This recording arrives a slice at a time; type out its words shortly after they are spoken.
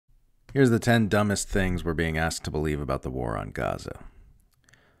Here's the 10 dumbest things we're being asked to believe about the war on Gaza.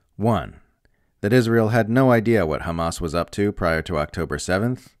 1. That Israel had no idea what Hamas was up to prior to October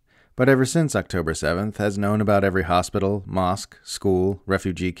 7th, but ever since October 7th has known about every hospital, mosque, school,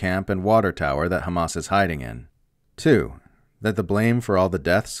 refugee camp, and water tower that Hamas is hiding in. 2. That the blame for all the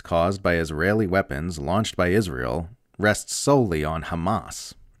deaths caused by Israeli weapons launched by Israel rests solely on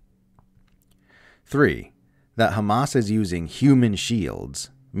Hamas. 3. That Hamas is using human shields,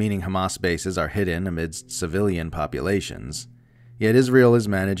 meaning Hamas bases are hidden amidst civilian populations, yet Israel is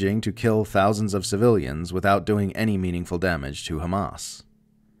managing to kill thousands of civilians without doing any meaningful damage to Hamas.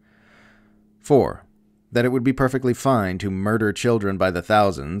 4. That it would be perfectly fine to murder children by the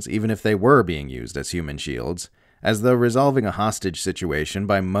thousands, even if they were being used as human shields, as though resolving a hostage situation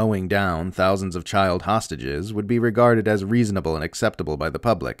by mowing down thousands of child hostages would be regarded as reasonable and acceptable by the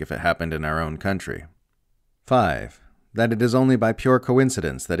public if it happened in our own country. 5. That it is only by pure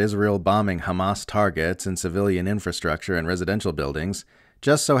coincidence that Israel bombing Hamas targets and civilian infrastructure and residential buildings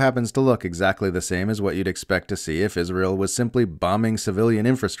just so happens to look exactly the same as what you'd expect to see if Israel was simply bombing civilian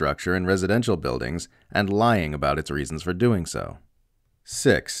infrastructure and residential buildings and lying about its reasons for doing so.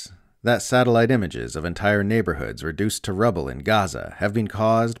 6. That satellite images of entire neighborhoods reduced to rubble in Gaza have been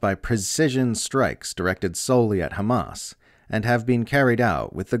caused by precision strikes directed solely at Hamas and have been carried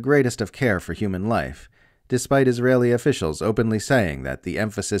out with the greatest of care for human life, despite Israeli officials openly saying that the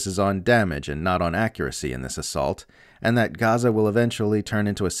emphasis is on damage and not on accuracy in this assault, and that Gaza will eventually turn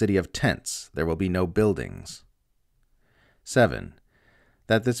into a city of tents. There will be no buildings. 7.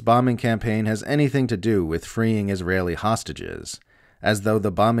 That this bombing campaign has anything to do with freeing Israeli hostages, as though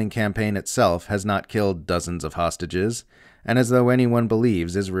the bombing campaign itself has not killed dozens of hostages, and as though anyone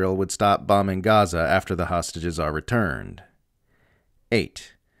believes Israel would stop bombing Gaza after the hostages are returned.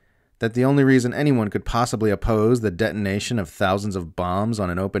 8. That the only reason anyone could possibly oppose the detonation of thousands of bombs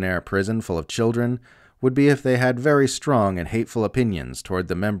on an open-air prison full of children would be if they had very strong and hateful opinions toward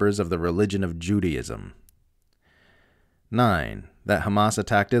the members of the religion of Judaism. 9. That Hamas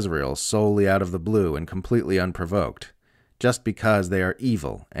attacked Israel solely out of the blue and completely unprovoked, just because they are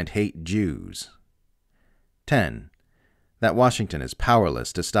evil and hate Jews. 10. That Washington is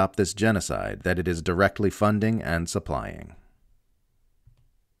powerless to stop this genocide that it is directly funding and supplying.